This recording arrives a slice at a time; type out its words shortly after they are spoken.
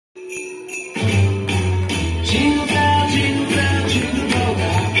Jingle bell, jingle bell, jingle bell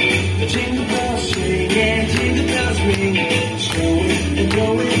rock. The jingle bells swing and jingle bells ring. Snowing and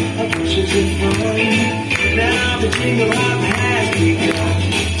blowing up bushes of fun. Now the jingle hop has begun.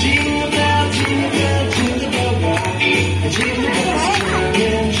 Jingle bell, jingle bell, jingle bell rock. The jingle bells swing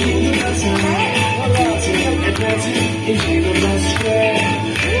and jingle bells hum. Waltzing and dancing in Jingle Bell Square.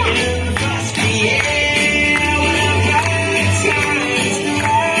 In the frosty air, what a bright time! It's the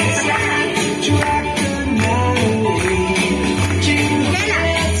right time to rock the night away. Jingle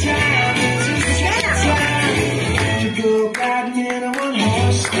bell time, it's the time to go riding in a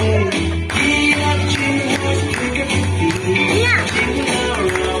one-horse sleigh. Giddy up, jingle horse, pick up your feet. Jingle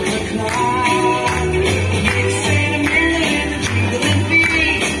around the clock. Mix and a minute in the jingling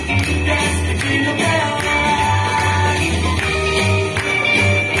beat. That's the Jingle Bell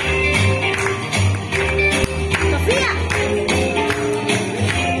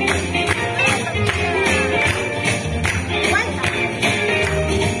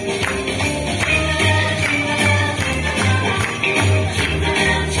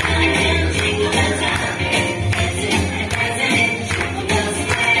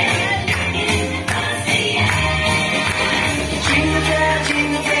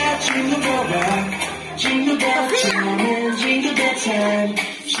Rock. Jingle bell chime and jingle bell time.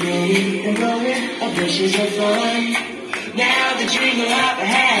 Snowing and blowing up bushes of fun. Now the jingle hop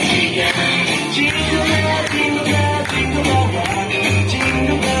has begun. Jingle